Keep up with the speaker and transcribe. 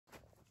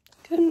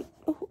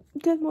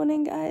Good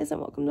morning, guys,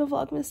 and welcome to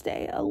Vlogmas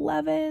day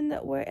 11.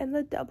 We're in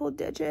the double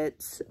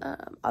digits.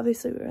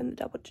 Obviously we were in the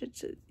double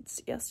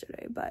digits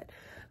yesterday, but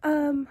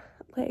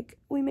like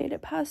we made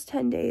it past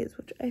 10 days,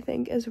 which I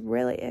think is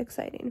really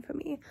exciting for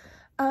me.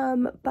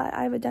 But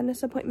I have a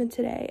dentist appointment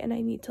today and I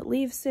need to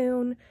leave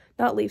soon.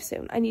 Not leave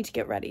soon, I need to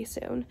get ready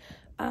soon.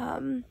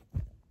 I'm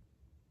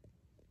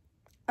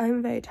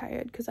very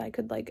tired because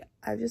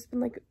I've just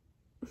been like,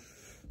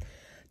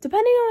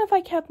 depending on if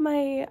I kept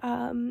my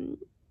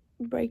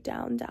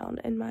breakdown down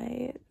in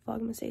my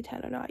Vlogmas day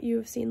 10 or not.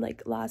 You've seen,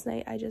 like, last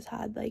night I just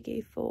had like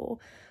a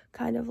full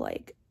kind of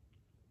like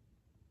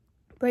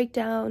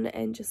breakdown,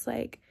 and just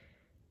like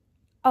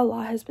a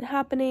lot has been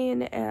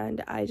happening,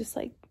 and I just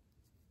like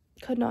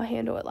could not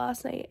handle it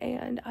last night,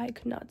 and I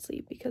could not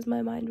sleep because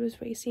my mind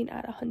was racing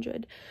at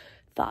 100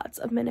 thoughts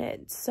a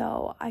minute.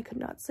 So I could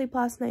not sleep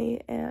last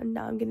night, and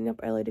now I'm getting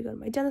up early to go to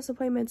my dentist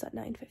appointments at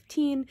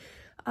 9:15.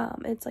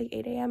 It's like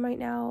 8 a.m. right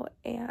now,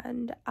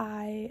 and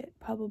I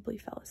probably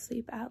fell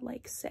asleep at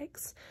like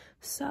 6,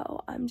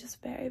 so I'm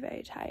just very,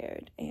 very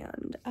tired,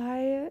 and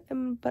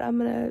I'm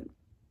gonna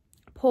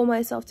pull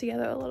myself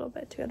together a little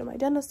bit to go to my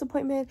dentist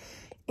appointment.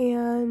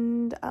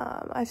 And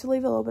I have to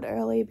leave a little bit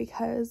early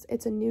because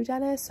it's a new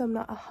dentist, so I'm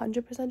not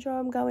 100% sure where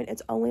I'm going.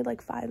 It's only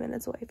like 5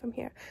 minutes away from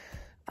here,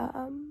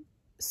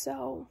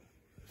 so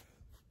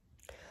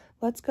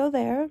let's go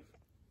there.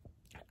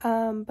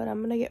 But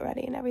I'm gonna get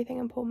ready and everything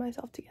and pull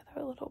myself together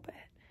a little bit.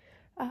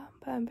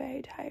 But I'm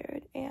very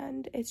tired,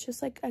 and it's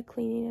just like a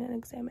cleaning and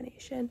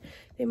examination.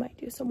 They might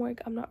do some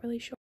work, I'm not really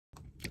sure.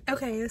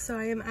 Okay, so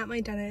I am at my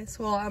dentist.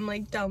 Well, I'm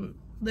like down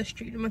the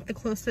street. I'm at the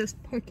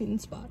closest parking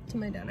spot to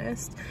my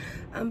dentist.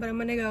 But I'm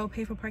gonna go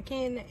pay for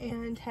parking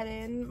and head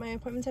in. My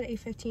appointment's at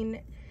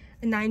 8:15.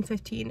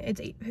 9:15. It's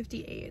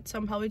 8:58, so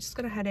I'm probably just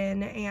gonna head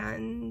in,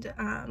 and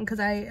because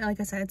like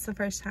I said, it's the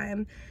first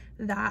time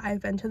that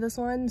I've been to this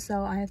one,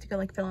 so I have to go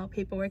like fill out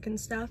paperwork and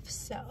stuff.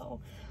 So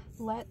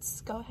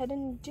let's go ahead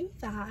and do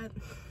that.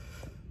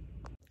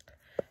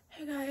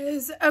 Hey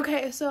guys,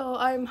 okay, so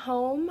I'm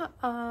home.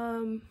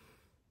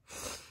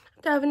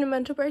 Having a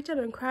mental breakdown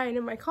and crying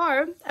in my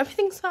car.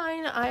 Everything's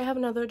fine. I have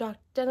another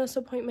dentist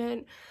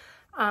appointment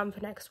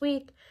for next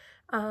week,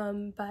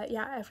 but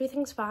yeah,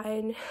 everything's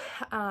fine.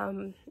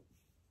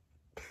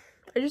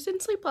 I just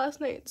didn't sleep last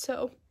night,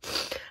 so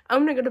I'm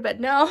gonna go to bed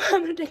now.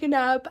 I'm gonna take a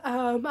nap.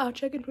 I'll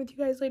check in with you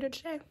guys later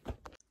today.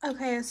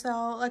 Okay,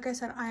 so like I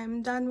said,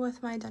 I'm done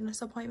with my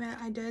dentist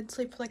appointment. I did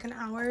sleep for like an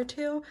hour or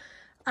two,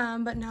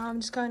 but now I'm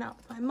just going out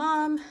with my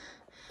mom.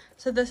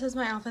 So this is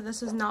my outfit.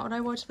 This is not what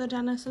I wore to the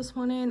dentist this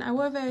morning. I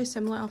wore a very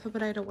similar outfit,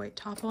 but I had a white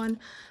top on.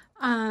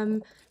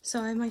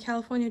 So I have my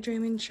California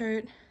Dreaming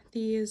shirt,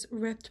 these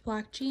ripped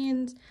black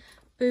jeans,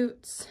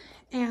 boots,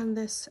 and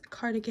this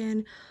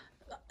cardigan.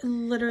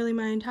 Literally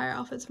my entire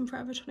outfit's from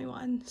Forever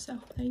 21, so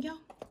there you go.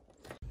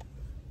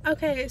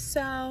 Okay,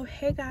 so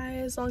hey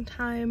guys, long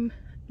time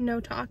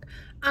no talk.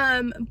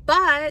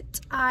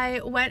 But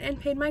I went and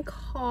paid my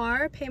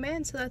car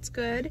payment, so that's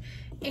good,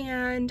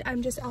 and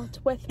I'm just out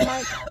with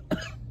my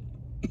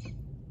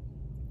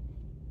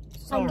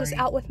I'm just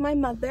out with my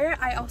mother.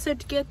 I also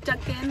get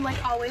ducked in,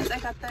 like always. I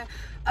got the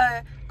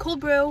cold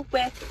brew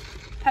with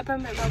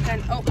peppermint milk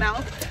and oat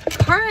milk.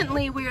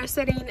 Currently we are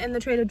sitting in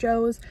the Trader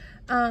Joe's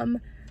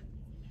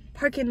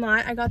parking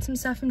lot. I got some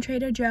stuff from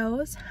Trader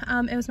Joe's.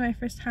 It was my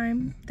first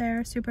time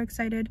there. Super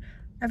excited.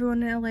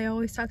 Everyone in LA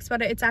always talks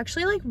about it. It's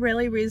actually like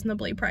really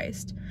reasonably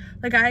priced.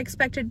 Like I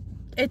expected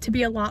it to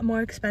be a lot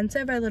more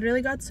expensive. I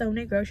literally got so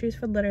many groceries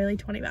for literally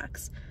 20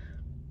 bucks.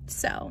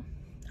 So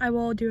I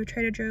will do a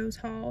Trader Joe's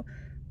haul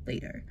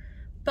later.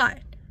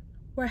 But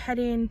we're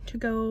heading to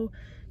go,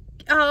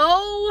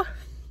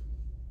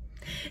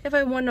 if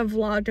I wouldn't have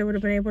vlogged, I would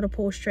have been able to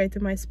pull straight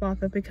through my spot,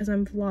 but because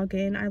I'm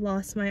vlogging, I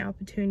lost my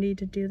opportunity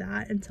to do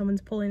that, and someone's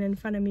pulling in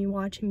front of me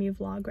watching me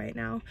vlog right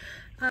now.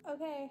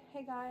 Okay,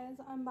 hey guys,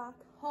 I'm back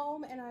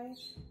home, and I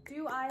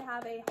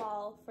have a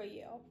haul for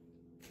you.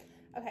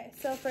 Okay,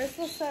 so first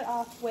we'll start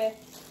off with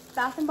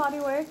Bath & Body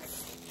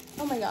Works.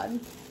 Oh my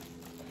god.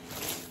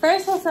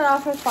 First we'll start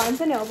off with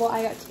Barnes & Noble.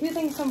 I got 2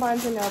 things from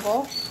Barnes &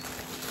 Noble.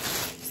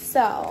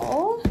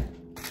 So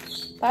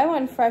buy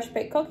one fresh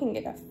baked cookie and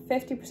get a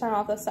 50%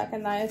 off the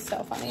second. That is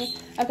so funny.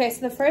 Okay,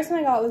 so the first one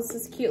I got was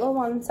this cute little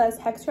one that says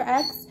Hextra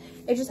X.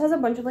 It just has a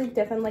bunch of like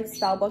different like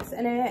spell books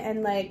in it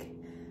and like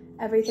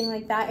everything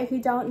like that. If you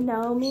don't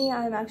know me,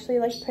 I'm actually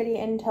like pretty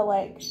into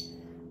like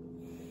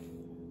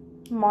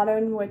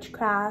modern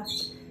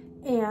witchcraft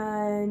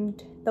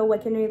and the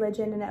Wiccan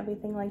religion and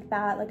everything like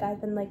that. Like I've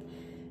been like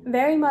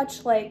very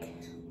much like,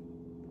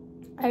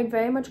 I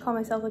very much call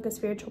myself like a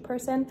spiritual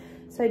person.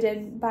 So I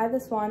did buy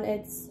this one.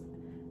 It's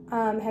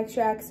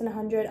Hextra X and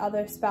 100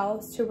 other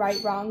spells to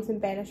right wrongs and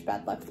banish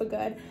bad luck for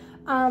good.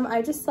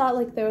 I just thought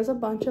like there was a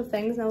bunch of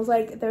things, and I was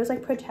like, there's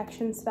like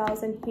protection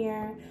spells in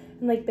here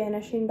and like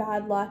banishing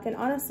bad luck, and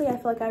honestly I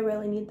feel like I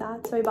really need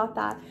that, so I bought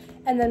that.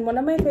 And then one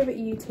of my favorite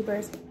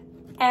YouTubers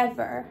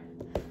ever,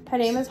 her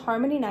name is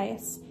Harmony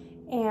Nice,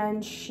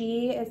 and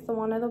she is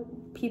one of the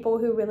people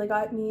who really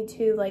got me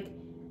to like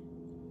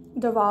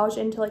divulge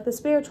into like the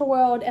spiritual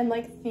world and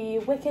like the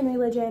Wiccan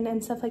religion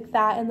and stuff like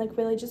that, and like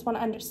really just want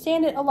to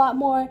understand it a lot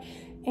more.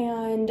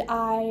 And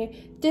I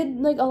did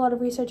like a lot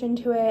of research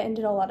into it and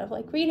did a lot of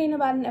like reading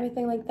about it and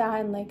everything like that,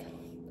 and like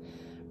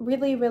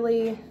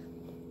really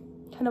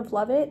kind of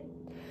love it.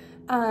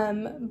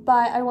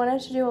 But I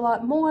wanted to do a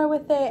lot more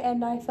with it,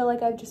 and I feel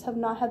like I just have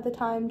not had the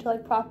time to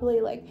like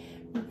properly like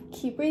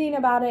keep reading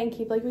about it and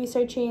keep like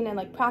researching and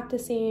like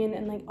practicing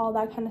and like all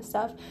that kind of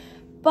stuff.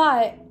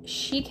 But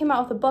she came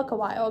out with a book a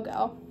while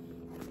ago,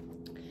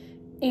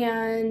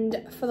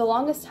 and for the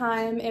longest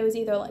time it was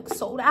either like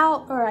sold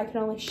out or I could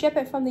only ship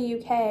it from the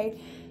UK,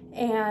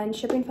 and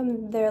shipping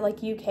from their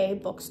like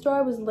UK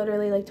bookstore was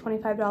literally like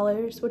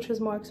 $25, which was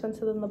more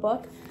expensive than the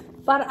book.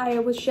 But I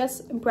was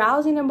just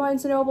browsing in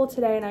Barnes & Noble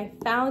today and I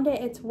found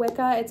it. It's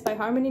Wicca. It's by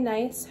Harmony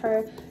Nice.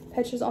 Her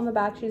picture's on the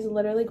back. She's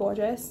literally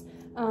gorgeous.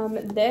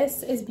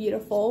 This is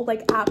beautiful,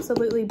 like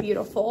absolutely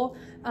beautiful.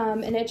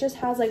 And it just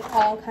has like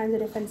all kinds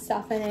of different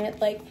stuff in it.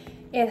 Like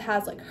it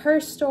has like her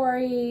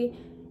story,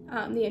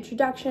 the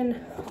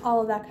introduction,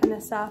 all of that kind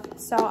of stuff.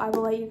 So I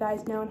will let you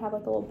guys know and have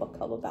like a little book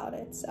club about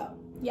it. So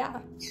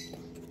yeah.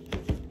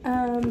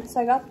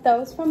 So I got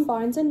those from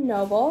Barnes &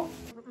 Noble.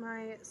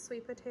 My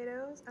sweet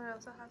potatoes, and I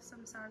also have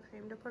some sour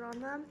cream to put on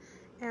them,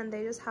 and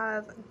they just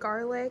have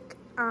garlic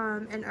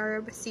and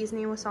herb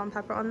seasoning with salt and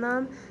pepper on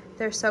them.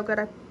 They're so good.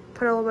 I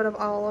put a little bit of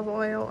olive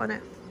oil on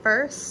it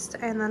first,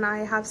 and then I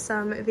have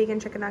some vegan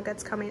chicken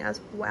nuggets coming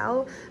as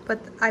well, but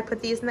I put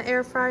these in the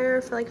air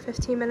fryer for like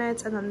 15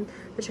 minutes, and then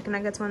the chicken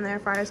nuggets went in the air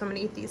fryer, so I'm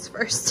gonna eat these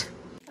first.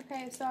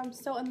 Okay, so I'm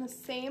still in the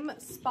same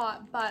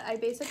spot, but I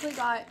basically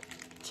got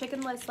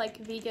chickenless like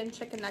vegan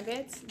chicken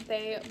nuggets.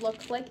 They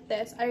look like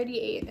this. I already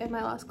ate in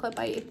my last clip.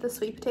 I ate the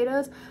sweet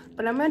potatoes,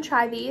 but I'm gonna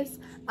try these.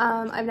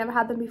 I've never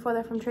had them before.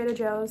 They're from Trader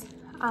Joe's.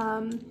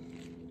 I'll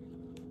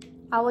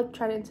like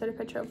try to insert a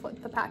picture of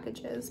what the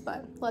package is,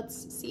 but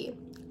let's see.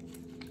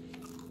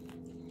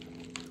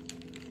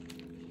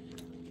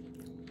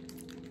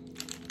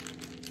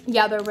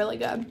 Yeah, they're really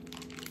good.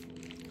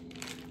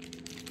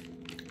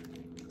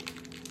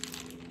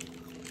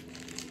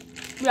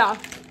 Yeah.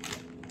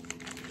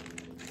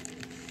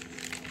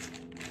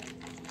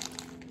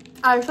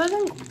 I actually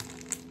think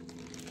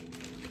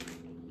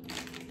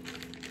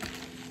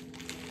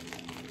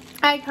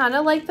I kind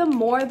of like them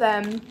more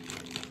than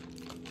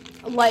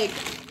like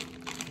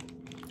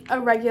a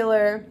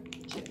regular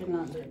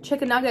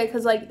chicken nugget,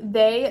 because like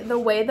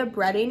the way the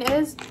breading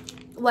is,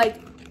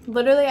 like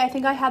literally I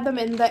think I had them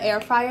in the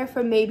air fryer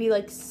for maybe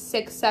like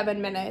 6-7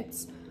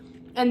 minutes,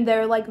 and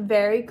they're like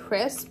very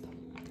crisp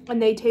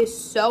and they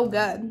taste so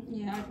good.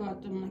 Yeah, I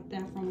got them like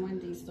that from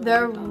Wendy's.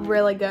 They're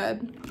really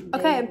good.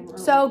 Okay,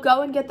 so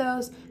go and get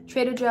those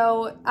Trader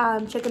Joe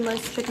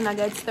chickenless chicken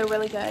nuggets. They're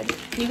really good.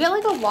 You get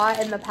like a lot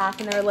in the pack,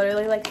 and they're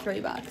literally like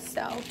 $3.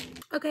 So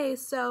okay,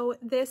 so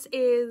this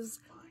is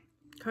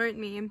current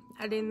me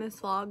editing this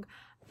vlog.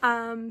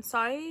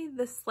 Sorry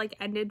this like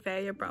ended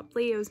very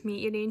abruptly. It was me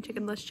eating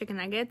chickenless chicken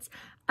nuggets,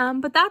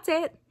 but that's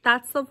it.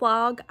 That's the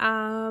vlog.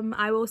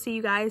 I will see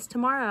you guys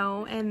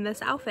tomorrow in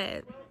this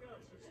outfit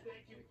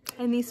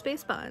and these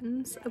space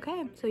buns.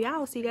 Okay, so yeah,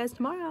 I'll see you guys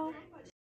tomorrow.